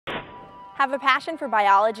Have a passion for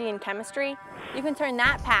biology and chemistry? You can turn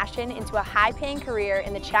that passion into a high-paying career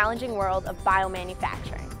in the challenging world of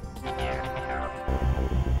biomanufacturing.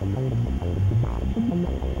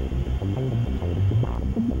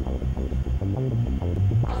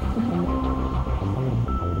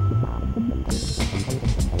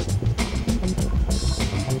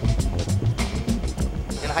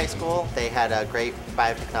 In high school, they had a great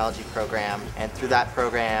biotechnology program, and through that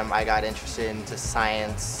program, I got interested into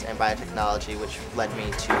science and biotechnology, which led me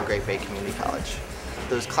to Great Bay Community College.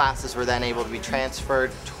 Those classes were then able to be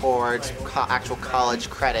transferred towards actual college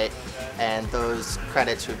credit, and those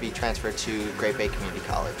credits would be transferred to Great Bay Community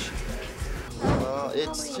College. Well,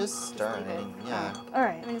 it's just stirring, yeah. All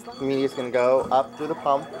right. The media is going to go up through the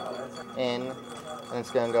pump, in, and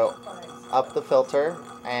it's going to go up the filter,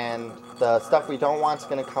 and the stuff we don't want is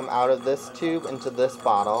going to come out of this tube into this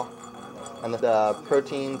bottle, and the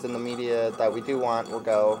proteins and the media that we do want will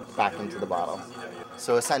go back into the bottle.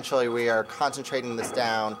 So essentially we are concentrating this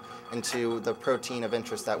down into the protein of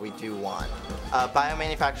interest that we do want.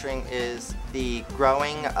 Biomanufacturing is the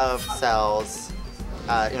growing of cells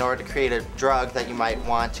in order to create a drug that you might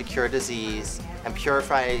want to cure disease, and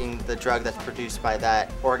purifying the drug that's produced by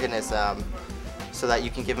that organism so that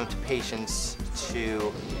you can give them to patients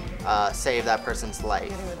to save that person's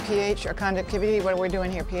life. pH or conductivity, what are we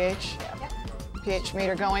doing here, pH? pH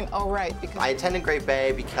meter going, oh right. Because I attended Great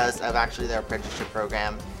Bay because of actually their apprenticeship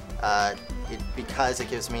program, because it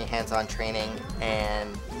gives me hands-on training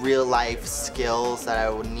and real-life skills that I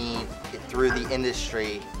would need through the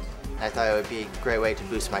industry. And I thought it would be a great way to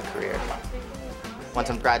boost my career. Once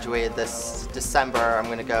I'm graduated this December, I'm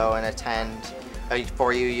going to go and attend a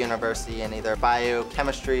 4-year university in either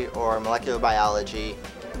biochemistry or molecular biology.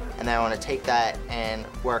 And then I want to take that and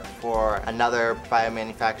work for another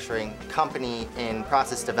biomanufacturing company in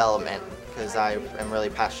process development, because I am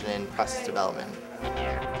really passionate in process development.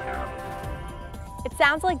 It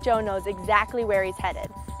sounds like Joe knows exactly where he's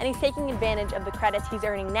headed, and he's taking advantage of the credits he's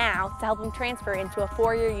earning now to help him transfer into a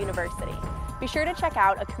 4-year university. Be sure to check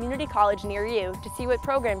out a community college near you to see what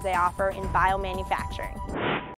programs they offer in biomanufacturing.